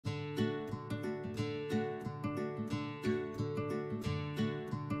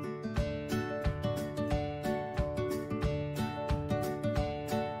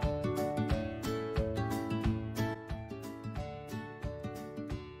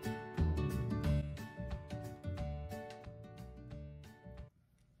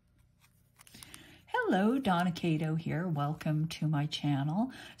Hello, Donna Kato here. Welcome to my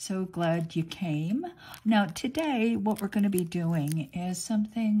channel. So glad you came. Now today what we're going to be doing is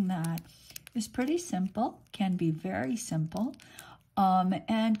something that is pretty simple, can be very simple,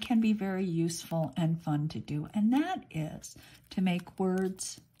 and can be very useful and fun to do. And that is to make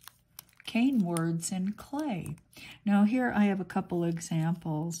words, cane words in clay. Now here I have a couple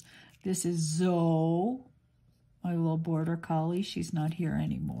examples. This is Zoe, my little border collie. She's not here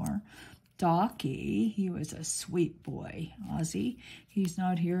anymore. Docky, he was a sweet boy. Ozzy, he's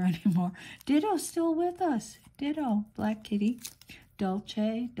not here anymore. Ditto's still with us. Ditto, black kitty. Dulce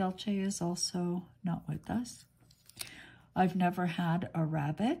is also not with us. I've never had a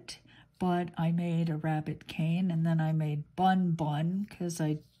rabbit, but I made a rabbit cane, and then I made Bun because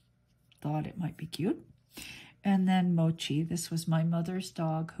I thought it might be cute. And then Mochi, this was my mother's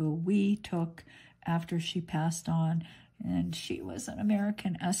dog who we took after she passed on. And she was an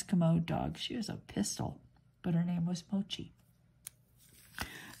American Eskimo dog. She was a pistol, but her name was Mochi.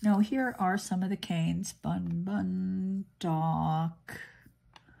 Now here are some of the canes. Bun, Doc,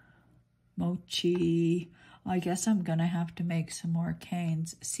 Mochi. I guess I'm going to have to make some more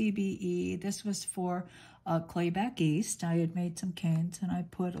canes. CBE, this was for Clay Back East. I had made some canes, and I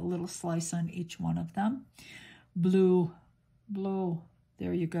put a little slice on each one of them. Blue,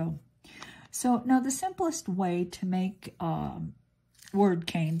 there you go. So now the simplest way to make word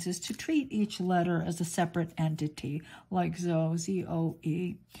canes is to treat each letter as a separate entity, like Zoe,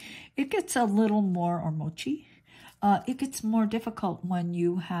 Z-O-E. It gets a little more, or Mochi, it gets more difficult when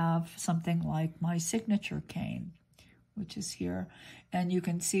you have something like my signature cane, which is here. And you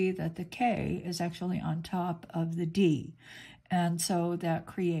can see that the K is actually on top of the D. And so that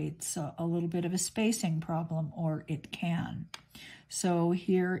creates a little bit of a spacing problem, or it can. So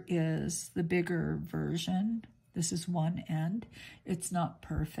here is the bigger version. This is one end. It's not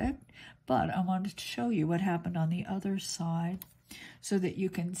perfect, but I wanted to show you what happened on the other side so that you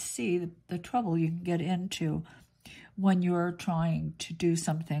can see the trouble you can get into when you're trying to do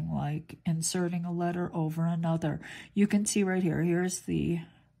something like inserting a letter over another. You can see right here, here's the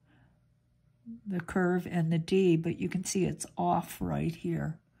curve and the D, but you can see it's off right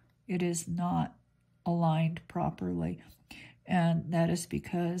here. It is not aligned properly. And that is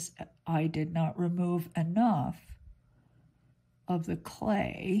because I did not remove enough of the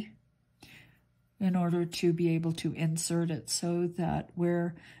clay in order to be able to insert it, so that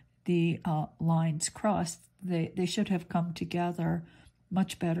where the lines crossed, they should have come together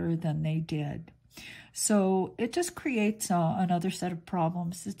much better than they did. So it just creates another set of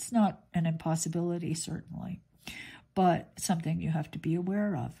problems. It's not an impossibility, certainly, but something you have to be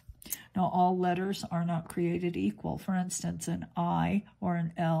aware of. Now, all letters are not created equal. For instance, an I or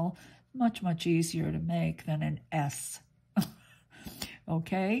an L, much easier to make than an S.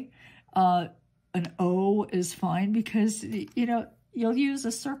 Okay? An O is fine because, you know, you'll use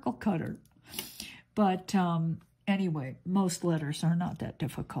a circle cutter. But anyway, most letters are not that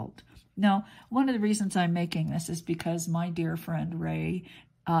difficult. Now, one of the reasons I'm making this is because my dear friend Ray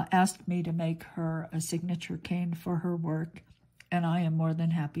asked me to make her a signature cane for her work, and I am more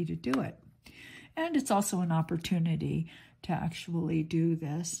than happy to do it. And it's also an opportunity to actually do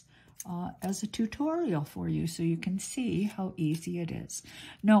this as a tutorial for you so you can see how easy it is.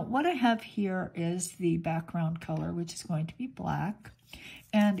 Now, what I have here is the background color, which is going to be black.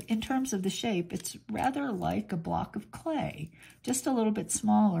 And in terms of the shape, it's rather like a block of clay, just a little bit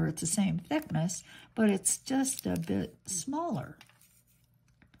smaller. It's the same thickness, but it's just a bit smaller.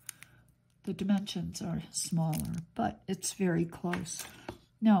 The dimensions are smaller, but it's very close.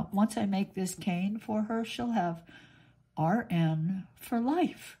 Now, once I make this cane for her, she'll have RN for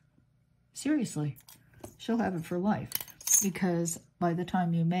life. Seriously, she'll have it for life, because by the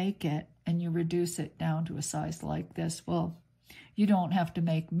time you make it and you reduce it down to a size like this, well, you don't have to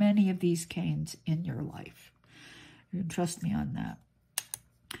make many of these canes in your life. You can trust me on that.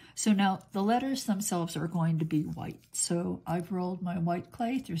 So now the letters themselves are going to be white. So I've rolled my white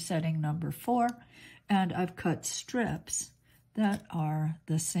clay through setting number 4, and I've cut strips that are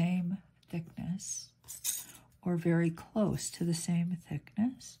the same thickness, or very close to the same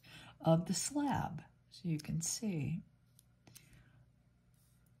thickness of the slab. So you can see.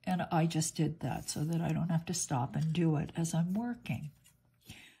 And I just did that so that I don't have to stop and do it as I'm working.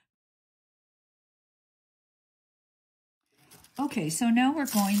 Okay, so now we're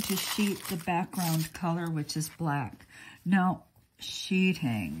going to sheet the background color, which is black. Now,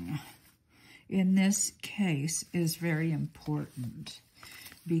 sheeting in this case is very important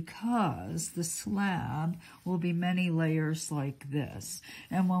because the slab will be many layers like this.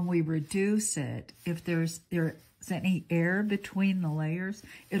 And when we reduce it, if there's any air between the layers,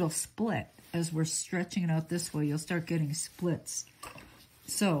 it'll split. as we're stretching it out this way, you'll start getting splits.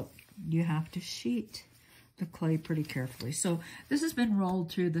 So you have to sheet the clay pretty carefully. So this has been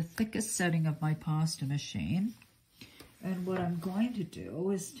rolled through the thickest setting of my pasta machine. And what I'm going to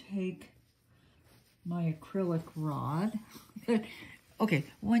do is take my acrylic rod. Okay,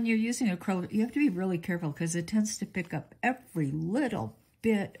 when you're using acrylic, you have to be really careful because it tends to pick up every little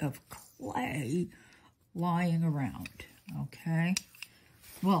bit of clay lying around, okay?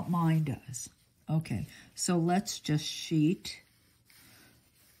 Well, mine does. Okay, so let's just sheet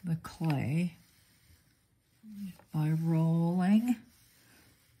the clay by rolling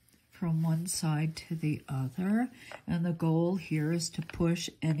from one side to the other. And the goal here is to push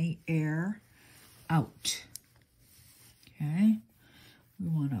any air out, okay? We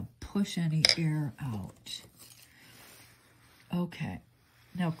want to push any air out. Okay,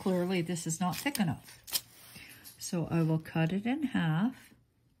 now clearly this is not thick enough. So I will cut it in half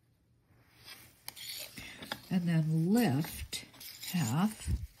and then lift half.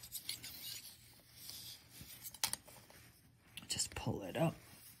 Just pull it up.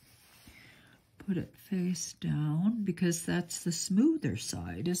 Put it face down because that's the smoother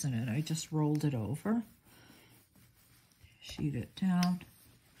side, isn't it? I just rolled it over. Sheet it down.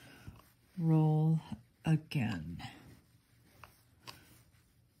 Roll again.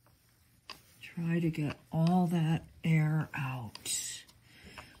 Try to get all that air out.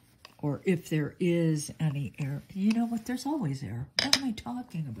 Or if there is any air. You know what? There's always air. What am I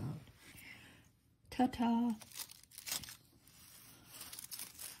talking about? Ta-ta.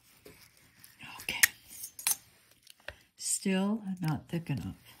 Okay. Still not thick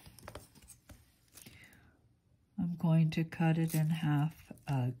enough. I'm going to cut it in half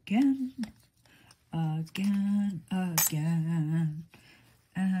again, again,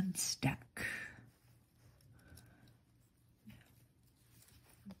 and stack.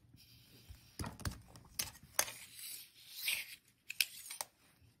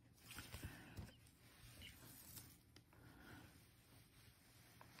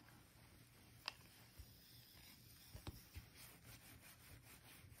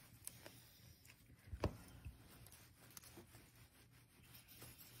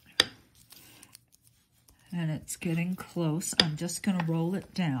 And it's getting close. I'm just going to roll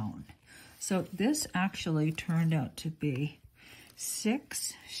it down. So this actually turned out to be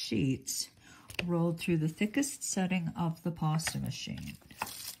 6 sheets rolled through the thickest setting of the pasta machine.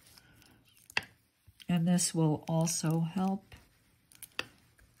 And this will also help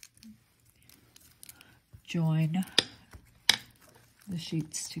join the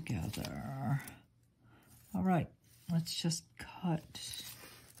sheets together. All right, let's just cut.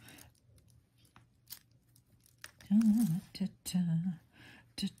 And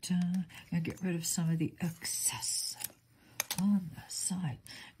get rid of some of the excess on the side.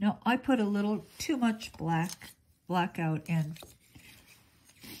 Now, I put a little too much blackout in.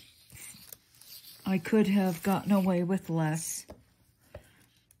 I could have gotten away with less.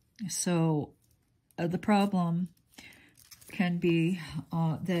 So the problem can be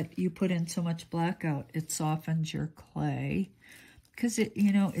that you put in so much blackout, it softens your clay. Because it,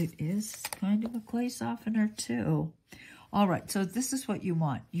 you know, it is kind of a clay softener too. All right, so this is what you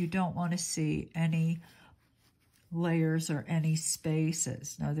want. You don't want to see any layers or any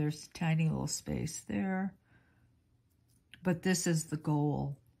spaces. Now there's a tiny little space there, but this is the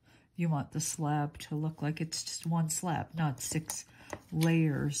goal. You want the slab to look like it's just one slab, not 6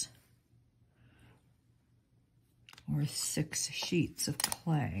 layers or 6 sheets of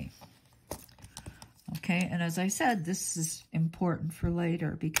clay. Okay, and as I said, this is important for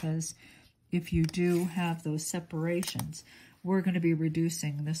later because if you do have those separations, we're going to be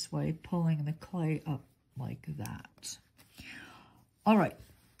reducing this way, pulling the clay up like that. All right.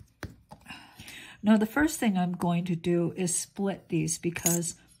 Now, the first thing I'm going to do is split these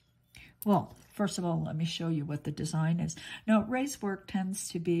because, well, first of all, let me show you what the design is. Now, Ray's work tends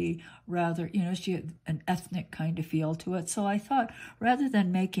to be rather, you know, she had an ethnic kind of feel to it. So I thought rather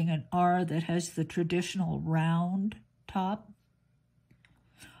than making an R that has the traditional round top,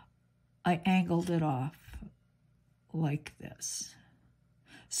 I angled it off like this.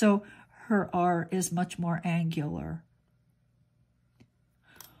 So her R is much more angular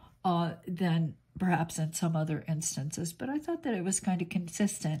than perhaps in some other instances. But I thought that it was kind of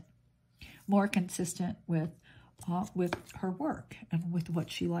consistent, more consistent with her work and with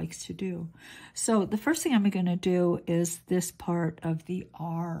what she likes to do. So the first thing I'm going to do is this part of the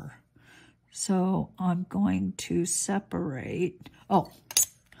R. So I'm going to separate, oh,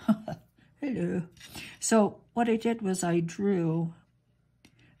 hello. So what I did was I drew,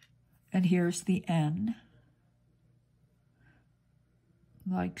 and here's the N.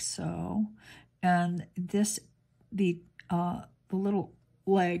 like so. And this, the little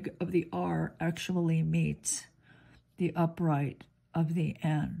leg of the R actually meets the upright of the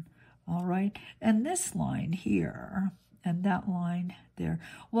N. All right, and this line here and that line there,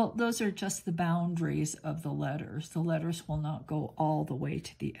 well, those are just the boundaries of the letters. The letters will not go all the way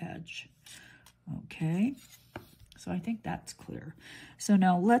to the edge. Okay, so I think that's clear. So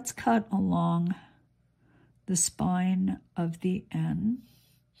now let's cut along the spine of the N.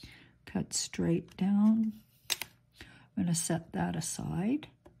 Cut straight down. I'm going to set that aside.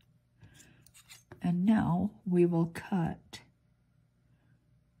 And now we will cut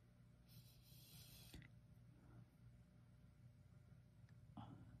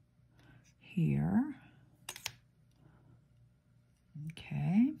here.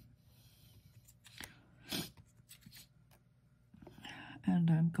 Okay. And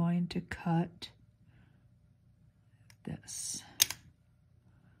I'm going to cut this.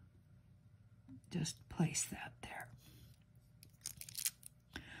 Just place that there.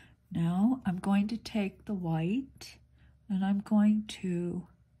 Now I'm going to take the white and I'm going to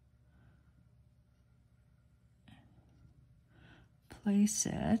place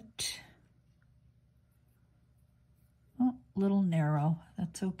it, oh, a little narrow,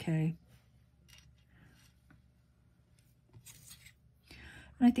 that's okay.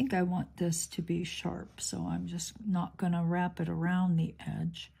 And I think I want this to be sharp, so I'm just not going to wrap it around the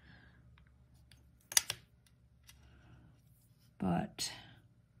edge. But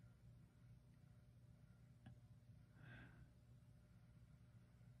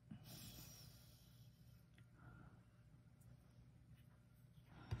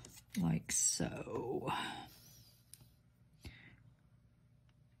like so.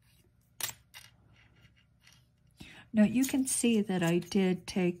 Now you can see that I did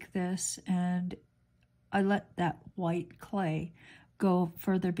take this and I let that white clay go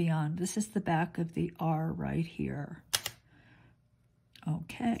further beyond. This is the back of the R right here.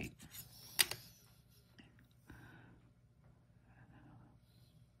 Okay.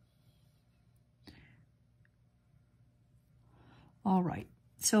 All right.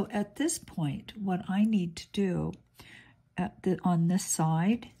 So at this point, what I need to do on this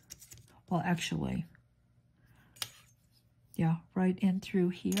side, well, actually, yeah, right in through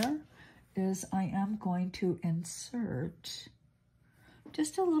here, is I am going to insert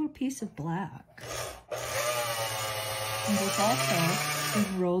just a little piece of black. And it's also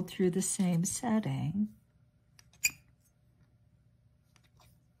been rolled through the same setting.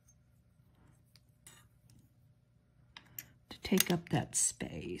 To take up that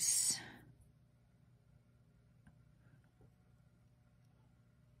space.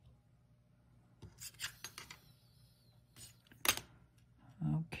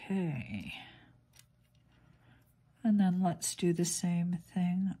 Okay. And then let's do the same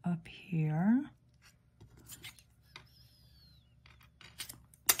thing up here.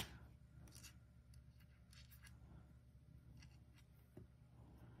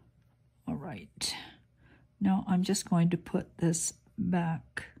 All right. Now I'm just going to put this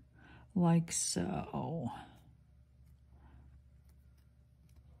back like so.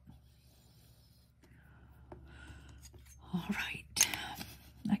 All right.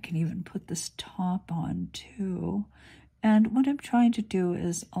 I can even put this top on too. And what I'm trying to do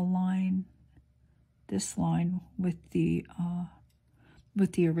is align this line with the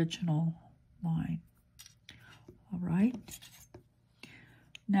original line. All right.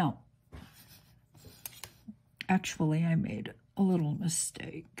 Now, actually, I made a little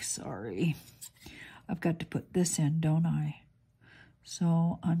mistake. Sorry. I've got to put this in, don't I?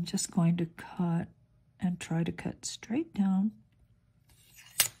 So I'm just going to cut and try to cut straight down.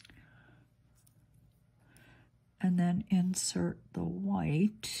 And then insert the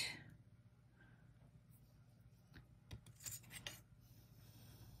white.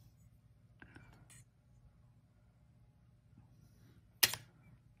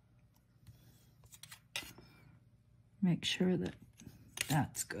 Make sure that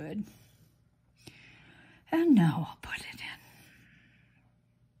that's good. And now I'll put it in.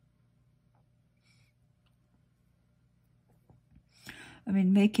 I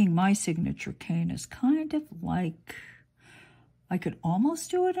mean, making my signature cane is kind of like, I could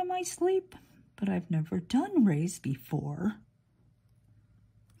almost do it in my sleep, but I've never done rays before.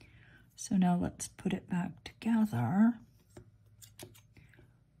 So now let's put it back together.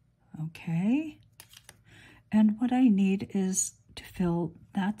 Okay. And what I need is to fill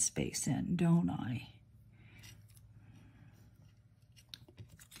that space in, don't I?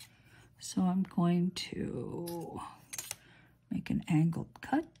 So I'm going to make an angled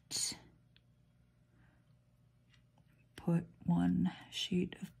cut. put one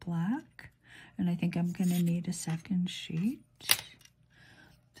sheet of black, and I think I'm going to need a second sheet.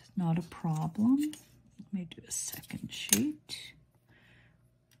 It's not a problem. Let me do a second sheet,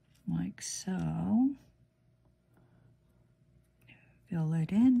 like so. Fill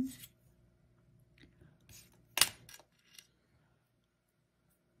it in.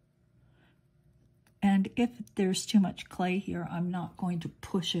 And if there's too much clay here, I'm not going to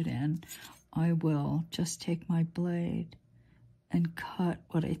push it in. I will just take my blade and cut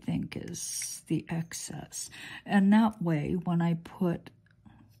what I think is the excess. And that way, when I put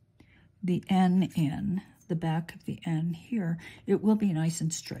the N in, the back of the N here, it will be nice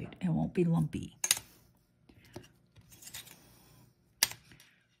and straight. It won't be lumpy.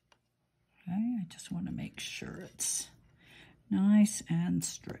 Okay, I just want to make sure it's nice and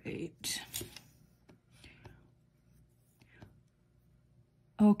straight.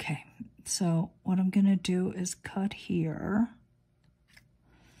 Okay, so what I'm going to do is cut here.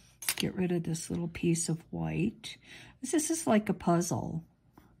 Get rid of this little piece of white. This is like a puzzle.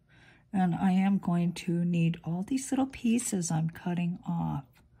 And I am going to need all these little pieces I'm cutting off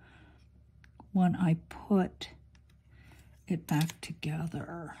when I put it back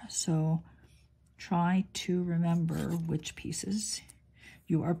together. So try to remember which pieces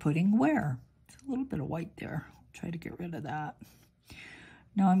you are putting where. There's a little bit of white there. Try to get rid of that.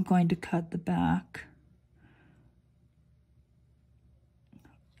 Now I'm going to cut the back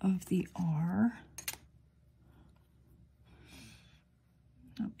of the R.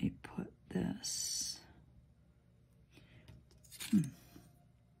 Let me put this. I'm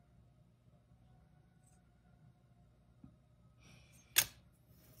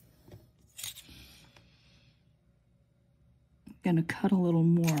going to cut a little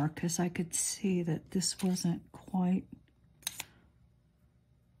more because I could see that this wasn't quite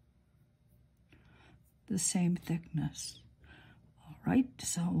the same thickness. All right,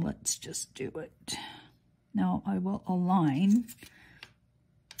 so let's just do it. Now I will align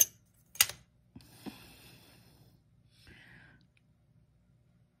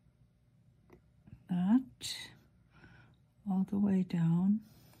that all the way down.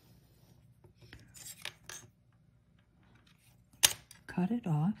 Cut it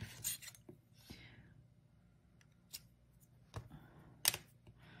off.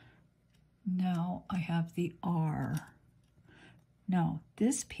 Now I have the R. Now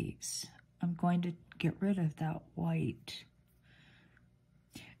this piece, I'm going to get rid of that white.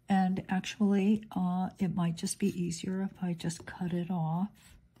 And actually, it might just be easier if I just cut it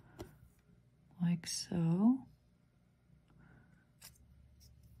off, like so.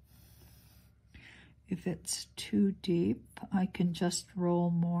 If it's too deep, I can just roll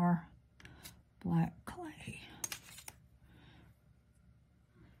more black clay.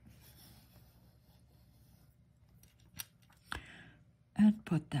 And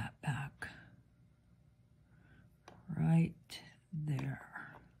put that back right there.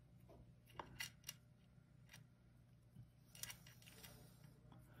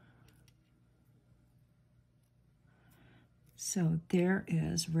 So there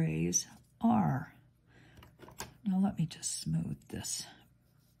is Ray's R. Now let me just smooth this.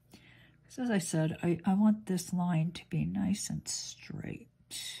 Because as I said, I want this line to be nice and straight.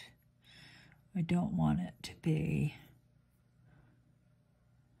 I don't want it to be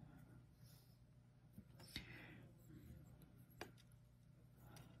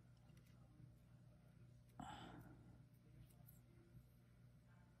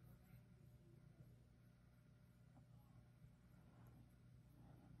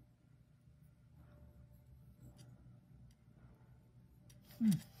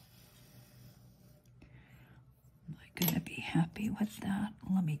Am I going to be happy with that?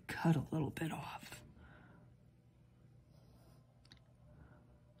 Let me cut a little bit off.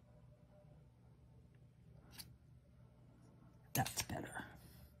 That's better.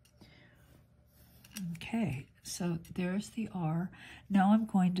 Okay, so there's the R. Now I'm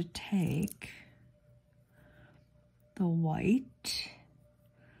going to take the white.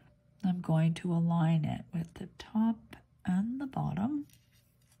 I'm going to align it with the top and the bottom.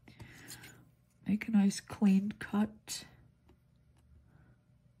 Make a nice clean cut.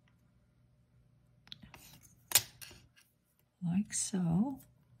 Like so.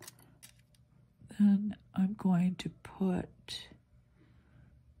 Then I'm going to put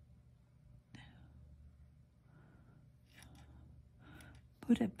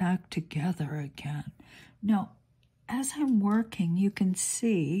it back together again. Now, as I'm working, you can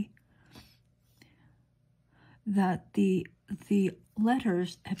see that the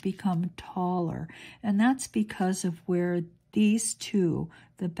letters have become taller, and that's because of where these two,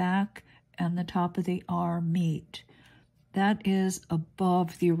 the back and the top of the R, meet. that is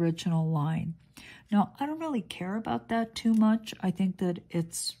above the original line. Now, I don't really care about that too much. I think that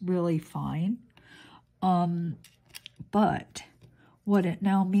it's really fine. But what it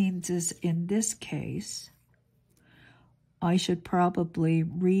now means is, in this case, I should probably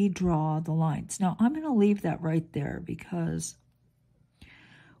redraw the lines. Now, I'm going to leave that right there because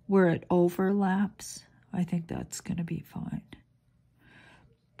where it overlaps, I think that's going to be fine.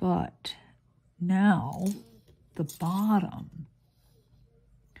 But now, the bottom,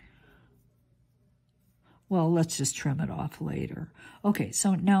 well, let's just trim it off later. Okay,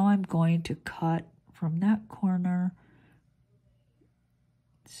 so now I'm going to cut from that corner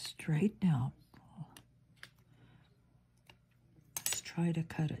straight down. Let's try to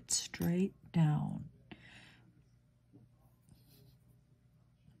cut it straight down.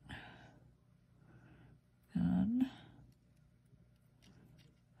 And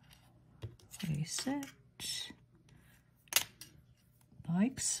place it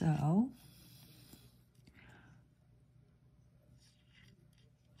like so.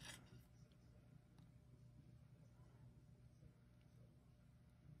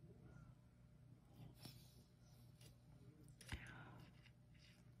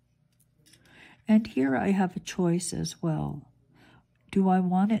 And here I have a choice as well. Do I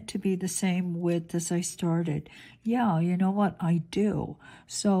want it to be the same width as I started? Yeah, you know what? I do.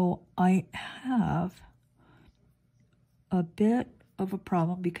 So I have a bit of a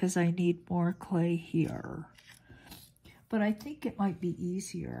problem because I need more clay here. But I think it might be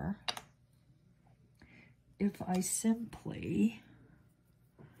easier if I simply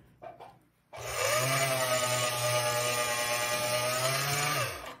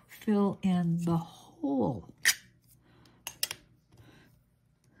fill in the hole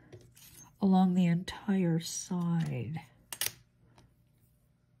along the entire side.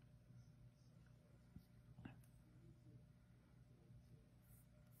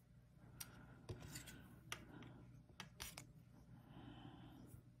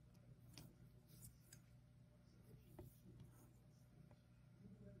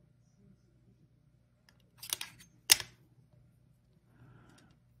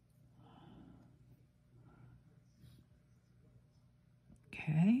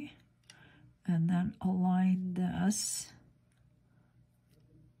 Okay, and then align this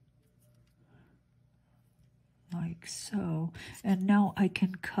like so. And now I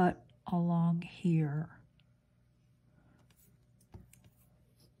can cut along here.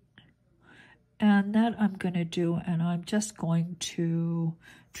 And that I'm going to do, and I'm just going to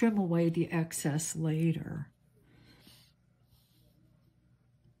trim away the excess later.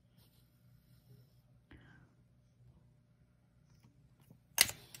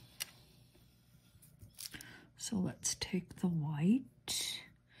 So let's take the white,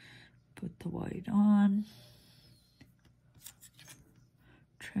 put the white on,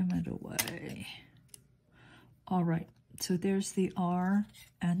 trim it away. All right, so there's the R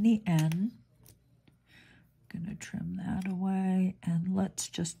and the N. I'm gonna trim that away, and let's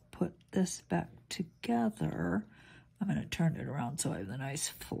just put this back together. I'm gonna turn it around so I have the nice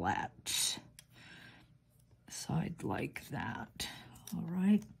flat side like that. All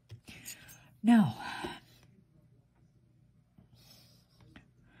right, now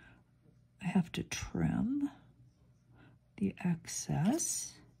I have to trim the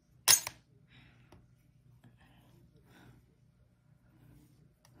excess.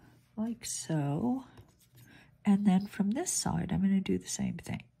 Like so. And then from this side, I'm going to do the same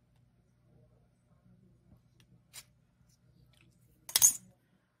thing.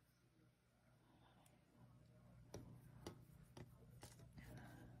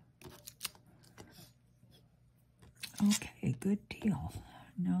 Okay, good deal.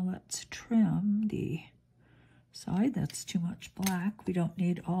 Now let's trim the side. That's too much black. We don't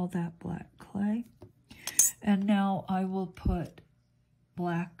need all that black clay. And now I will put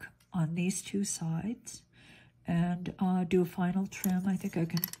black on these two sides and do a final trim. I think I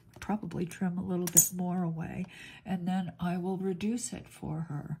can probably trim a little bit more away, and then I will reduce it for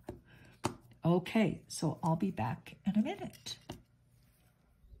her. Okay, so I'll be back in a minute.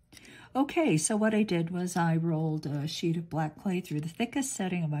 Okay, so what I did was I rolled a sheet of black clay through the thickest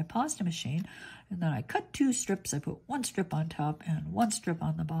setting of my pasta machine, and then I cut 2 strips. I put 1 strip on top and 1 strip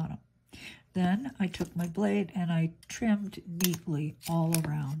on the bottom. Then I took my blade and I trimmed neatly all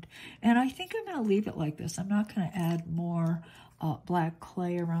around. And I think I'm going to leave it like this. I'm not going to add more black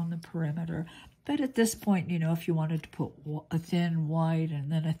clay around the perimeter. But at this point, you know, if you wanted to put a thin white and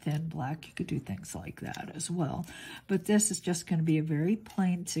then a thin black, you could do things like that as well. But this is just going to be a very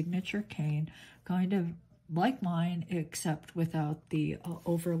plain signature cane, kind of like mine, except without the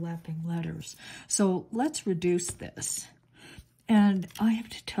overlapping letters. So let's reduce this. And I have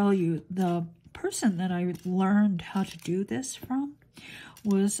to tell you, the person that I learned how to do this from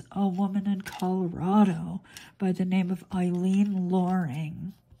was a woman in Colorado by the name of Eileen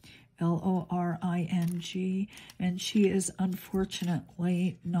Loring, Loring, and she is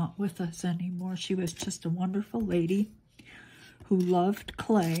unfortunately not with us anymore. She was just a wonderful lady who loved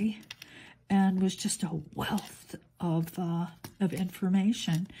clay and was just a wealth of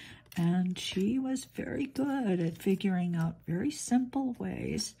information. And she was very good at figuring out very simple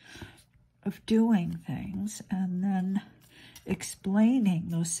ways of doing things and then explaining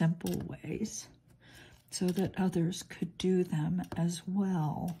those simple ways so that others could do them as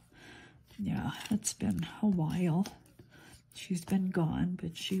well. Yeah, it's been a while. She's been gone,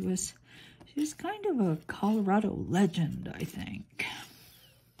 but she's kind of a Colorado legend, I think.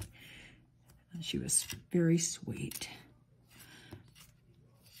 And she was very sweet.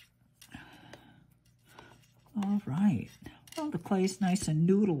 All right. Well, the clay's nice and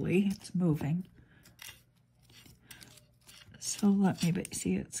noodly. It's moving. So let me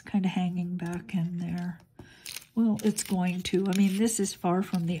see. It's kind of hanging back in there. Well, it's going to. I mean, this is far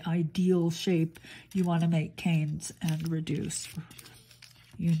from the ideal shape you want to make canes and reduce.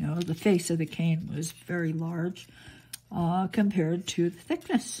 You know, the face of the cane was very large compared to the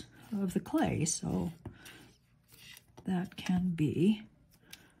thickness of the clay. So that can be.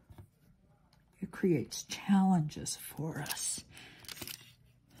 It creates challenges for us.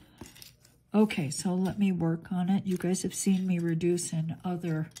 Okay, so let me work on it. You guys have seen me reduce in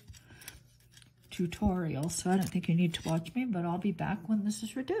other tutorials, so I don't think you need to watch me, but I'll be back when this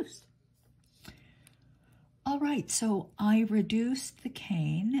is reduced. All right, so I reduced the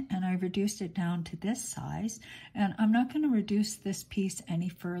cane, and I reduced it down to this size, and I'm not going to reduce this piece any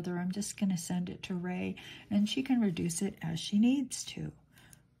further. I'm just going to send it to Ray, and she can reduce it as she needs to.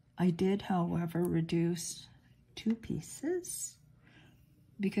 I did, however, reduce 2 pieces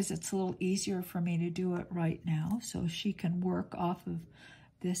because it's a little easier for me to do it right now. So she can work off of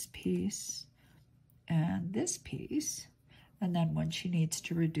this piece and this piece. And then when she needs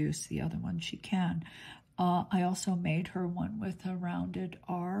to reduce the other one, she can. I also made her one with a rounded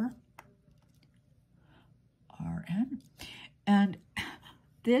RN. And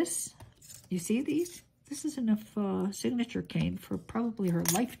this, you see these? This is enough signature cane for probably her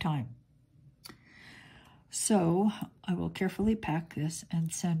lifetime. So I will carefully pack this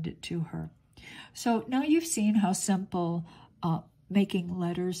and send it to her. So now you've seen how simple making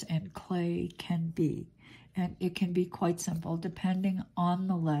letters in clay can be. And it can be quite simple depending on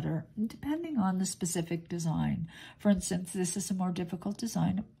the letter, and depending on the specific design. For instance, this is a more difficult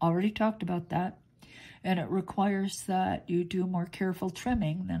design. Already talked about that. And it requires that you do more careful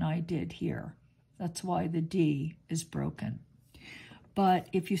trimming than I did here. That's why the D is broken. But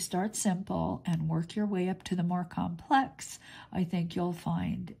if you start simple and work your way up to the more complex, I think you'll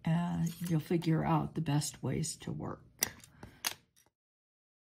find and you'll figure out the best ways to work.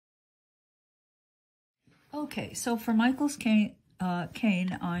 Okay, so for Michael's cane,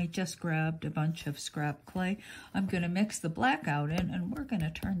 I just grabbed a bunch of scrap clay. I'm going to mix the black out in, and we're going to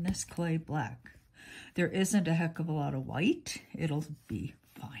turn this clay black. There isn't a heck of a lot of white. It'll be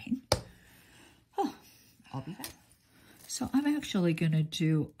fine. Oh, I'll be back. So I'm actually going to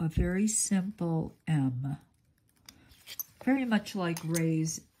do a very simple M, very much like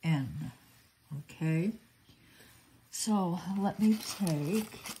Ray's N, okay? So let me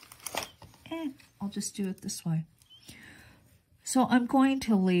take, and I'll just do it this way. So I'm going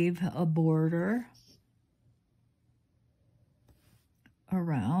to leave a border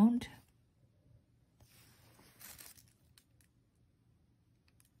around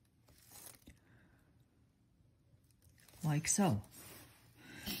like so.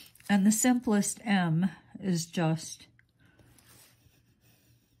 And the simplest M is just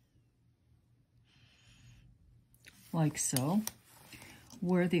like so,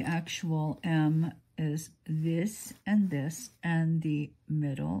 where the actual M is this, and the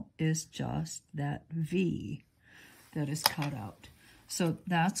middle is just that V that is cut out. So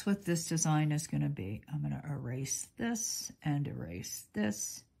that's what this design is going to be. I'm going to erase this and erase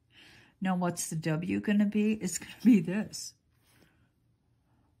this. Now, what's the W going to be? It's going to be this.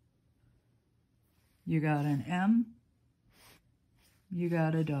 You got an M, you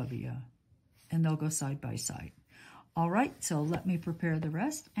got a W, and they'll go side by side. All right, so let me prepare the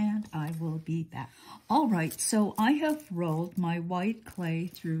rest, and I will be back. All right, so I have rolled my white clay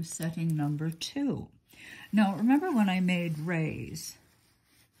through setting number 2. Now, remember when I made Ray's,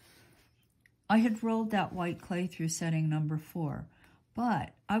 I had rolled that white clay through setting number 4.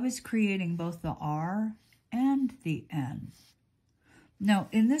 But I was creating both the R and the N. Now,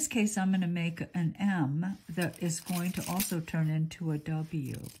 in this case, I'm going to make an M that is going to also turn into a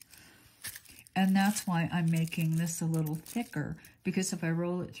W. And that's why I'm making this a little thicker, because if I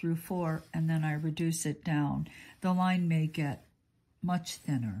roll it through 4 and then I reduce it down, the line may get much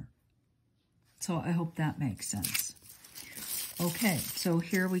thinner. So I hope that makes sense. Okay, so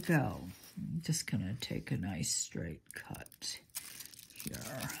here we go. I'm just going to take a nice straight cut here.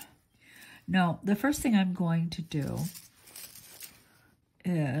 Now, the first thing I'm going to do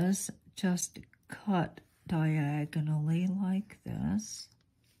is just cut diagonally like this.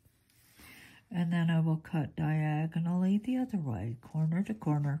 And then I will cut diagonally the other way, corner to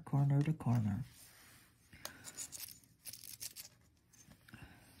corner, corner to corner.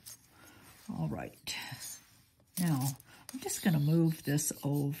 All right. Now, I'm just going to move this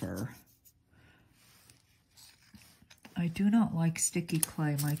over. I do not like sticky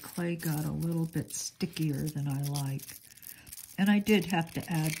clay. My clay got a little bit stickier than I like. And I did have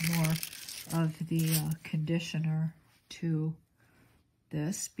to add more of the conditioner to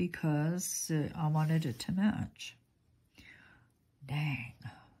this because I wanted it to match. Dang.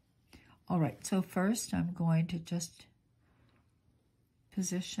 All right, so first I'm going to just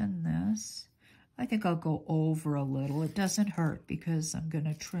position this. I think I'll go over a little. It doesn't hurt because I'm going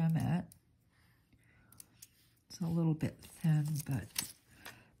to trim it. It's a little bit thin, but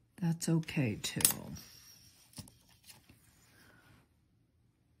that's okay too.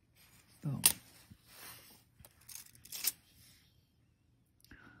 Boom.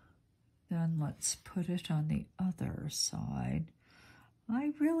 Then let's put it on the other side.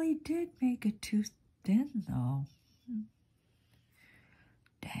 I really did make it too thin though.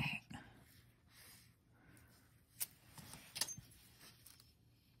 Dang.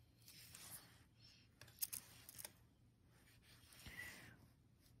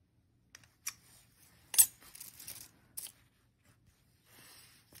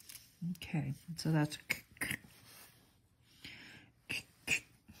 Okay, so that's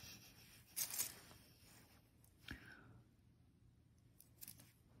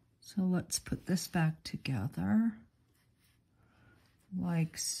so let's put this back together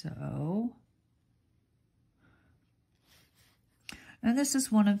like so. And this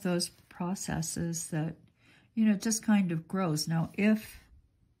is one of those processes that, you know, just kind of grows. Now, if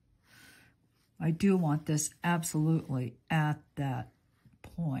I do want this absolutely at that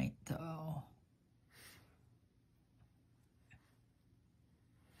point, though,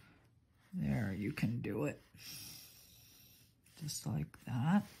 there, you can do it just like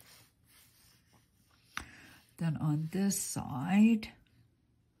that. Then on this side,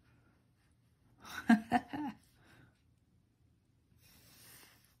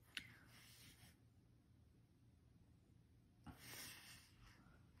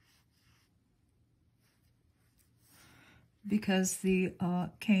 because the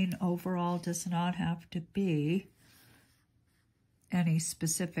cane overall does not have to be any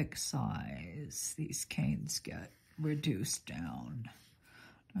specific size. These canes get reduced down.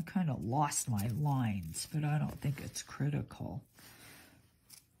 I kind of lost my lines, but I don't think it's critical.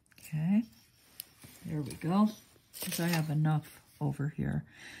 Okay, there we go, because I have enough over here.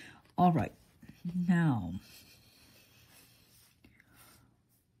 All right, now,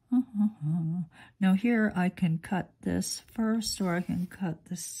 now here I can cut this first, or I can cut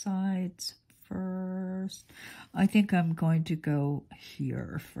the sides first. I think I'm going to go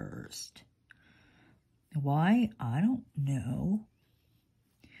here first. Why? I don't know.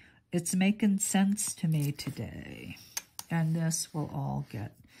 It's making sense to me today. And this will all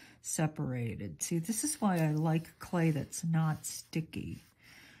get separated. See, this is why I like clay that's not sticky.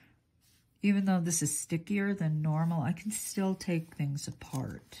 Even though this is stickier than normal, I can still take things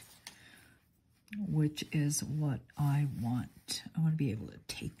apart, which is what I want. I want to be able to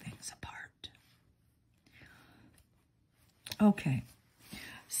take things apart. Okay.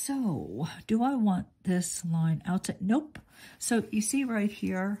 So, do I want this line outside? Nope. So, you see right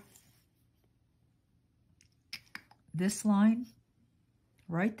here, this line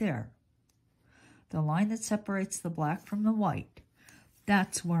right there, the line that separates the black from the white,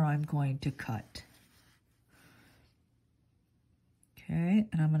 that's where I'm going to cut. Okay,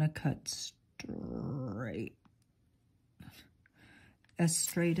 and I'm going to cut straight, as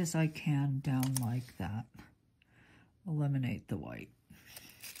straight as I can down like that. Eliminate the white.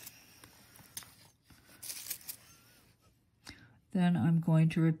 Then I'm going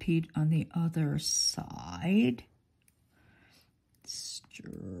to repeat on the other side.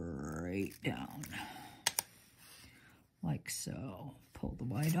 Straight down. Like so. Pull the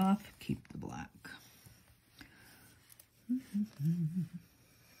white off, keep the black.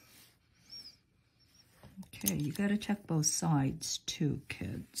 Okay, you got to check both sides too,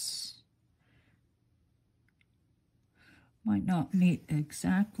 kids. Might not meet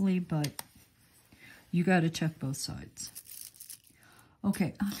exactly, but you got to check both sides.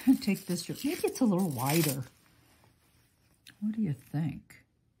 Okay, I'm going to take this. Maybe it's a little wider. What do you think?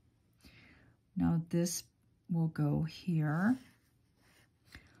 Now this will go here.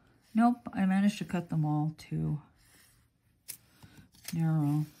 Nope, I managed to cut them all too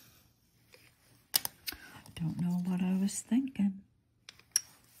narrow. Don't know what I was thinking.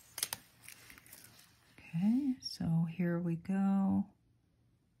 Okay, so here we go.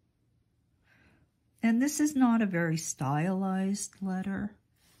 And this is not a very stylized letter.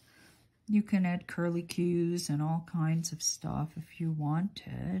 You can add curly cues and all kinds of stuff if you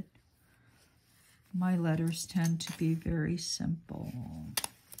wanted. My letters tend to be very simple.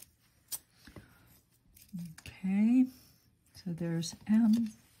 Okay, so there's M.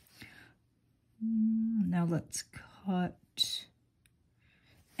 Now let's cut.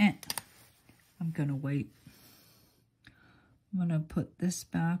 And I'm gonna wait. I'm gonna put this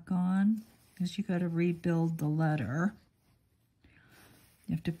back on because you gotta rebuild the letter.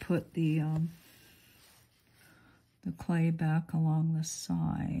 You have to put the clay back along the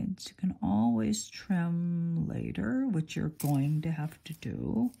sides. You can always trim later, which you're going to have to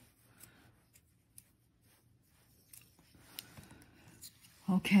do.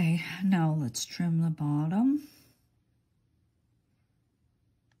 Okay, now let's trim the bottom.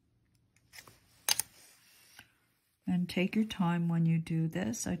 And take your time when you do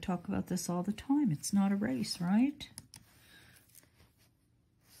this. I talk about this all the time. It's not a race, right?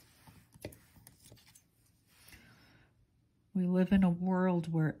 We live in a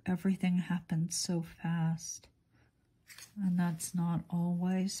world where everything happens so fast, and that's not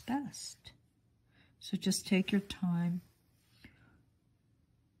always best. So just take your time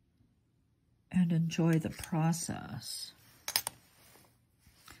and enjoy the process.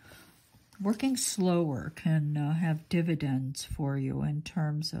 Working slower can have dividends for you in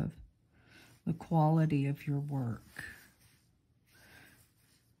terms of the quality of your work.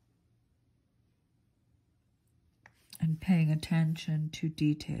 And paying attention to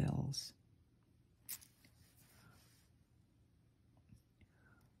details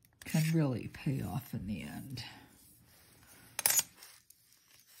can really pay off in the end.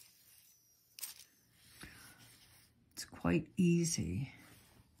 It's quite easy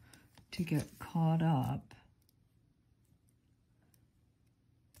to get caught up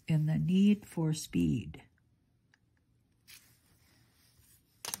in the need for speed.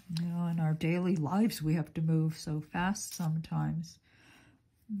 You know, in our daily lives, we have to move so fast sometimes.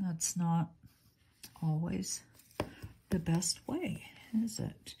 That's not always the best way, is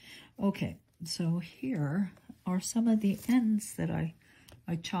it? Okay, so here are some of the ends that I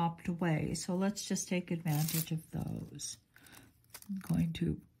chopped away. So let's just take advantage of those. I'm going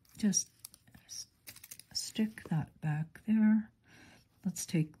to just stick that back there. Let's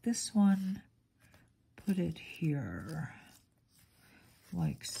take this one, put it here.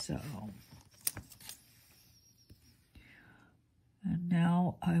 Like so. And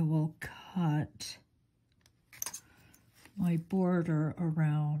now I will cut my border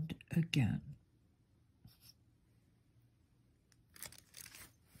around again.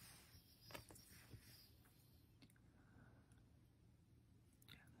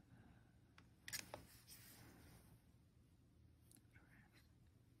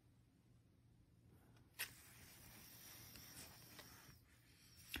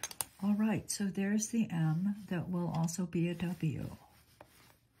 All right, so there's the M that will also be a W.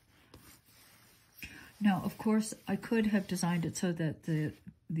 Now, of course, I could have designed it so that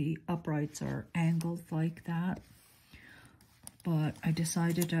the uprights are angled like that, but I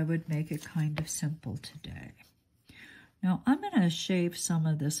decided I would make it kind of simple today. Now, I'm going to shave some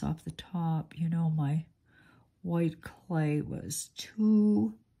of this off the top. You know, my white clay was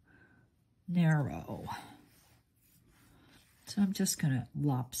too narrow. So I'm just going to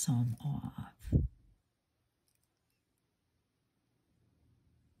lop some off.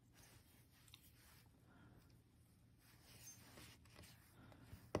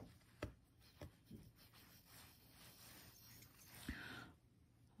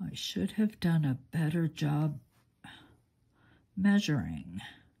 I should have done a better job measuring,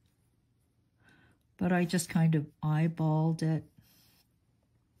 but I just kind of eyeballed it.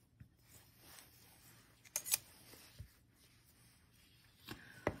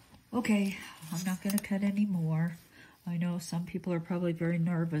 Okay, I'm not going to cut any more. I know some people are probably very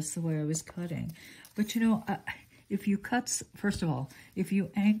nervous the way I was cutting. But you know, if you cut, first of all, if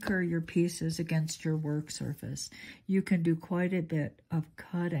you anchor your pieces against your work surface, you can do quite a bit of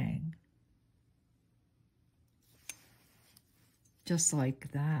cutting just like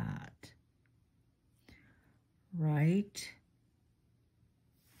that, right?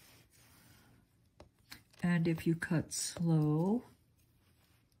 And if you cut slow,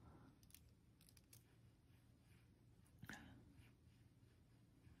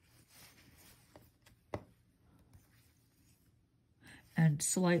 and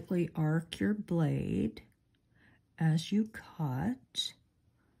slightly arc your blade as you cut,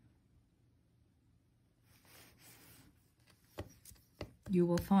 you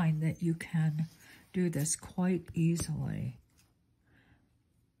will find that you can do this quite easily.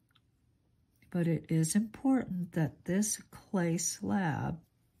 But it is important that this clay slab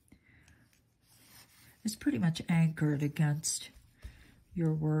is pretty much anchored against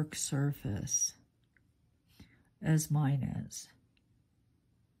your work surface, as mine is.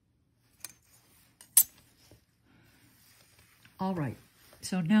 All right,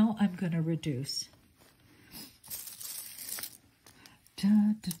 so now I'm going to reduce. Da,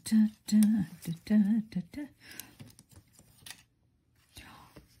 da, da, da, da, da, da, da.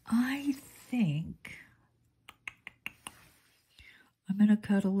 I think I'm going to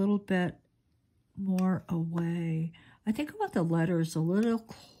cut a little bit more away. I think I want the letters a little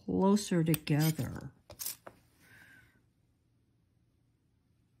closer together.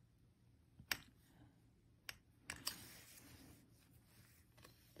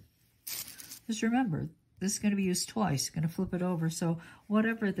 Just remember, this is going to be used twice. Going to flip it over. So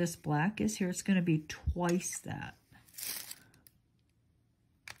whatever this black is here, it's going to be twice that.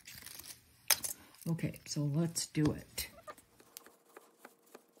 Okay, so let's do it.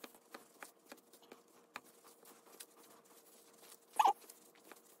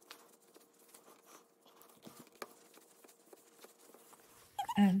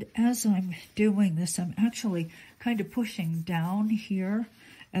 And as I'm doing this, I'm actually kind of pushing down here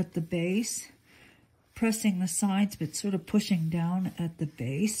at the base, pressing the sides, but sort of pushing down at the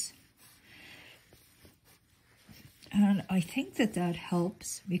base. And I think that that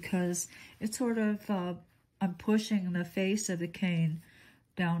helps because it's sort of, I'm pushing the face of the cane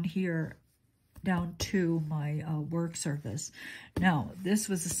down here, down to my work surface. Now, this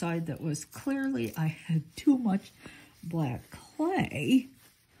was the side that was clearly, I had too much black clay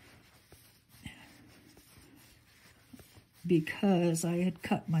because I had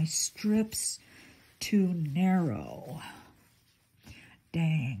cut my strips too narrow.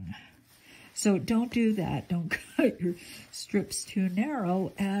 Dang. So don't do that. Don't cut your strips too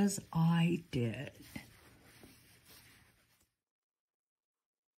narrow as I did.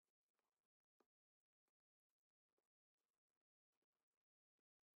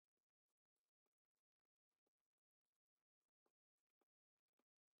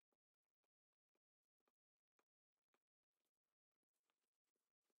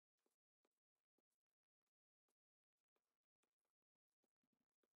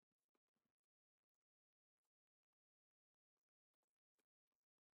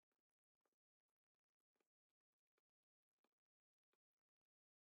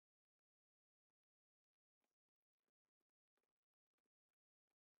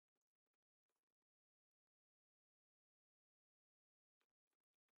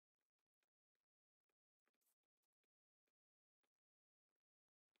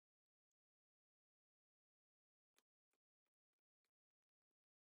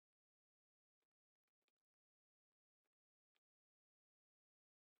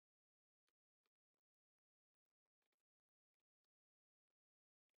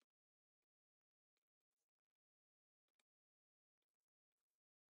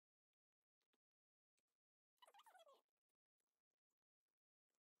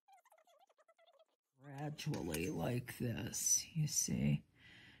 Gradually like this, you see,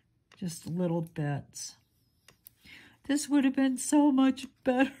 just little bits. This would have been so much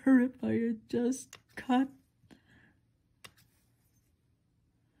better if I had just cut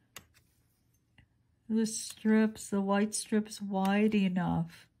the strips, the white strips, wide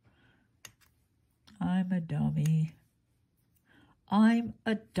enough. I'm a dummy. I'm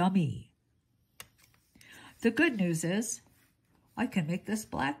a dummy. The good news is I can make this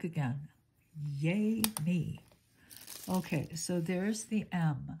black again. Yay me. Okay, so there's the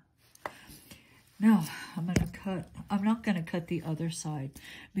M. Now, I'm not going to cut the other side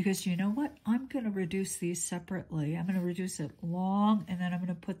because you know what? I'm going to reduce these separately. I'm going to reduce it long and then I'm going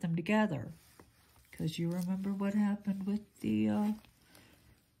to put them together. Because you remember what happened with the,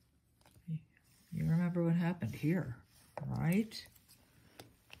 you remember what happened here, right?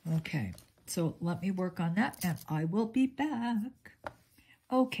 Okay, so let me work on that and I will be back.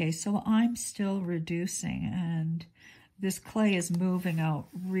 Okay, so I'm still reducing and this clay is moving out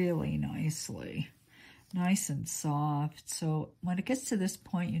really nicely. nice and soft. So when it gets to this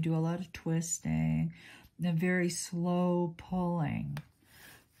point, you do a lot of twisting and then very slow pulling.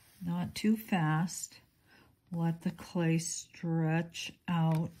 Not too fast. Let the clay stretch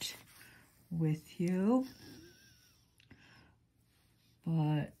out with you.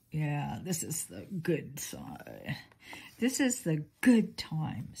 But yeah, this is the good side. This is the good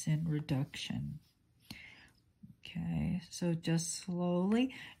times in reduction. Okay, so just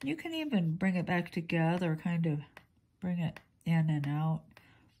slowly. You can even bring it back together, kind of bring it in and out.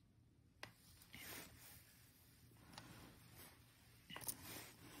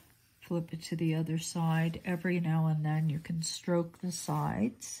 Flip it to the other side. Every now and then you can stroke the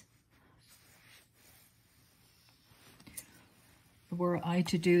sides. Were I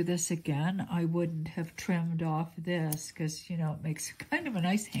to do this again, I wouldn't have trimmed off this because, you know, it makes kind of a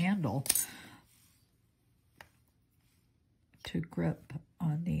nice handle to grip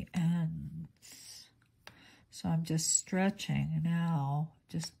on the ends. So I'm just stretching now,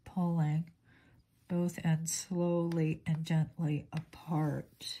 just pulling both ends slowly and gently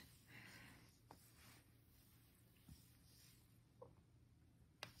apart.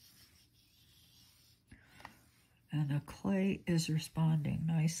 And the clay is responding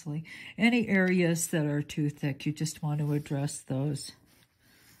nicely. Any areas that are too thick, you just want to address those.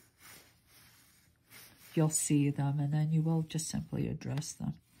 You'll see them, and then you will just simply address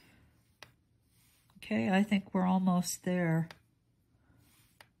them. Okay, I think we're almost there.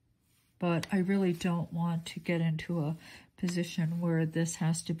 But I really don't want to get into a position where this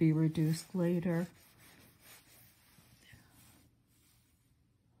has to be reduced later.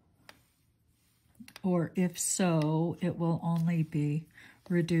 Or if so, it will only be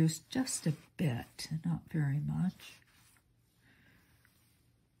reduced just a bit, not very much.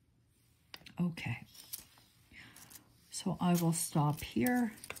 Okay. So I will stop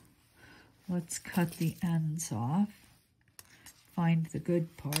here. Let's cut the ends off. Find the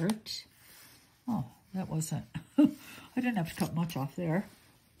good part. Oh, that wasn't... I didn't have to cut much off there.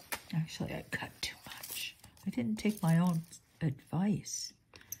 Actually, I cut too much. I didn't take my own advice.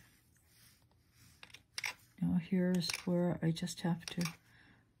 Now here's where I just have to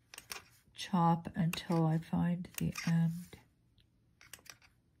chop until I find the end.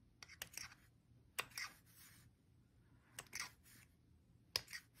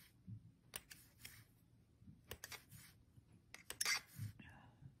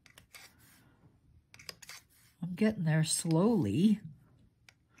 I'm getting there slowly.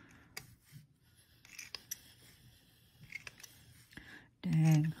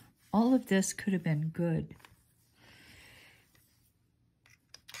 Dang, all of this could have been good.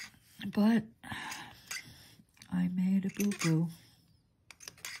 But I made a boo-boo.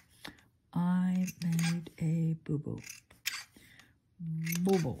 I made a boo-boo.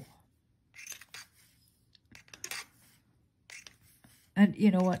 Boo-boo. And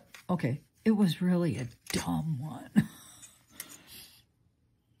you know what? Okay, it was really a dumb one.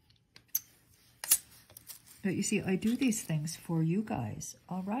 But you see, I do these things for you guys.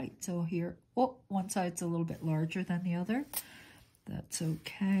 All right, so here, oh, one side's a little bit larger than the other. That's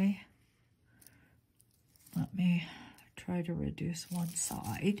okay. Let me try to reduce one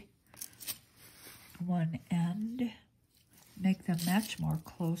side, one end, make them match more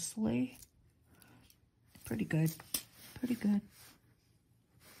closely. Pretty good, pretty good.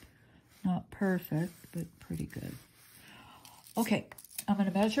 Not perfect, but pretty good. Okay, I'm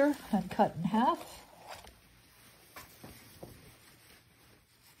going to measure and cut in half.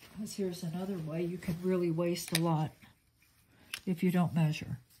 Because here's another way you can really waste a lot if you don't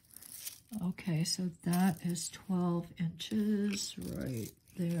measure. Okay, so that is 12 inches right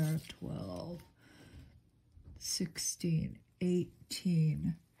there, 12, 16,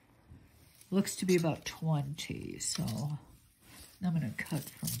 18. Looks to be about 20, so I'm going to cut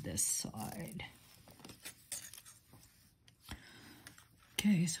from this side.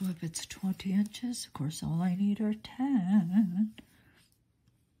 Okay, so if it's 20 inches, of course, all I need are 10.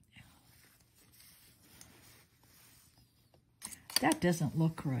 That doesn't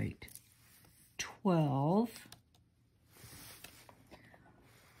look right. 12,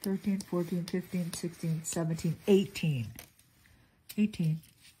 13, 14, 15, 16, 17, 18. 18.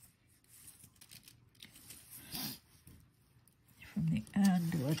 From the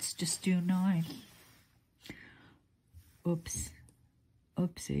end, let's just do 9. Oops.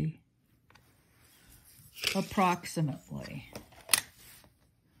 Oopsie. Approximately.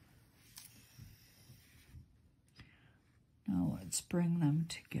 Now let's bring them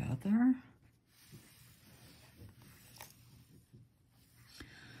together.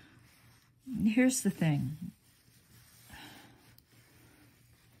 Here's the thing.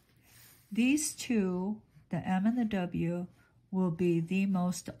 these two, the M and the W, will be the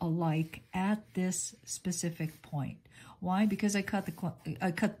most alike at this specific point. Why? Because I cut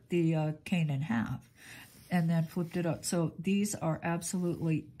the cane in half and then flipped it out. So these are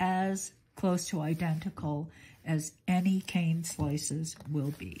absolutely as close to identical as any cane slices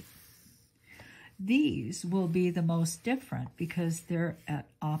will be. These will be the most different because they're at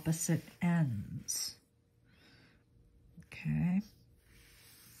opposite ends. Okay.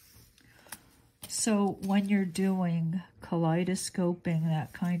 So when you're doing kaleidoscoping,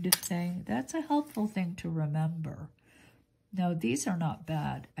 that kind of thing, that's a helpful thing to remember. Now, these are not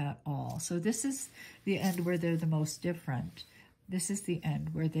bad at all. So this is the end where they're the most different. This is the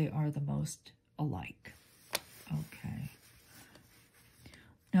end where they are the most alike. Okay.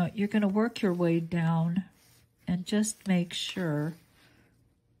 Now, you're going to work your way down and just make sure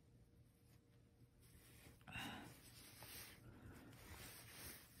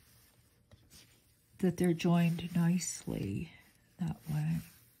that they're joined nicely that way.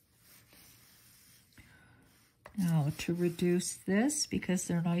 Now, to reduce this, because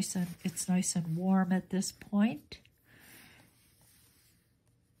they're nice and it's nice and warm at this point,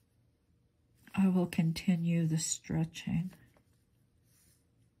 I will continue the stretching.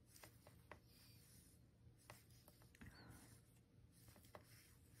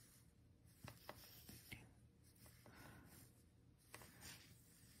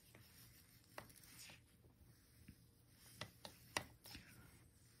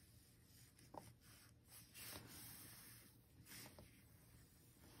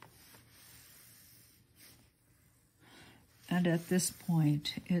 And at this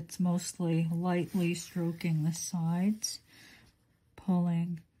point, it's mostly lightly stroking the sides,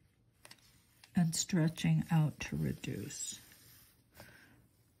 pulling and stretching out to reduce.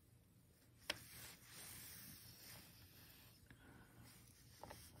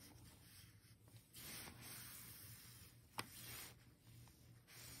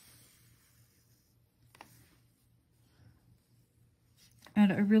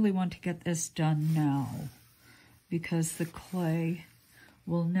 And I really want to get this done now, because the clay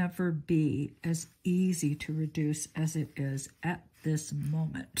will never be as easy to reduce as it is at this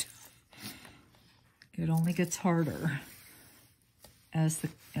moment. It only gets harder as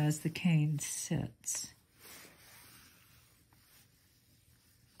the cane sits.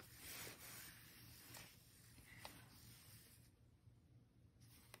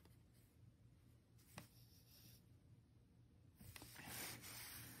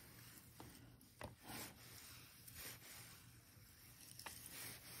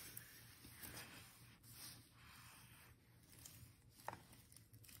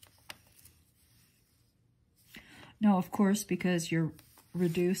 Now, of course, because you're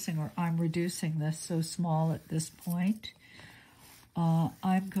reducing, or I'm reducing this so small at this point,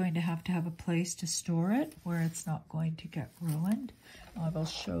 I'm going to have a place to store it where it's not going to get ruined. I will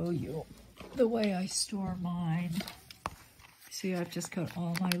show you the way I store mine. See, I've just got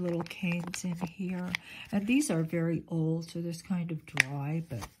all my little canes in here. And these are very old, so they're kind of dry,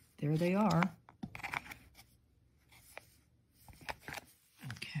 but there they are.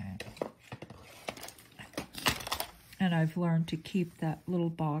 Okay. And I've learned to keep that little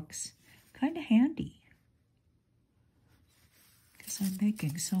box kind of handy, because I'm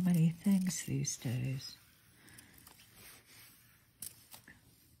making so many things these days.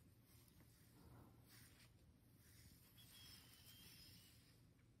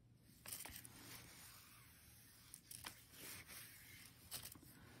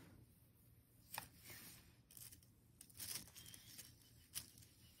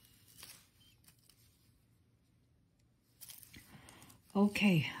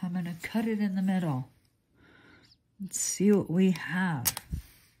 Okay, I'm going to cut it in the middle. Let's see what we have.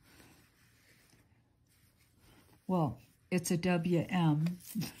 Well, it's a WM,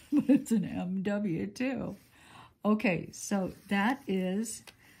 but it's an MW too. Okay, so that is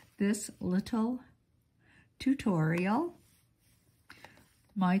this little tutorial.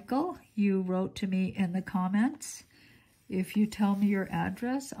 Michael, you wrote to me in the comments, if you tell me your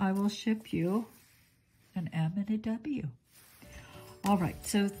address, I will ship you an M and a W. All right,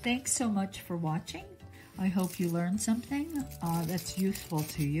 so thanks so much for watching. I hope you learned something that's useful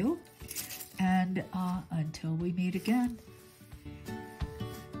to you. And until we meet again,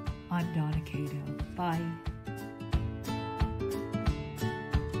 I'm Donna Kato. Bye.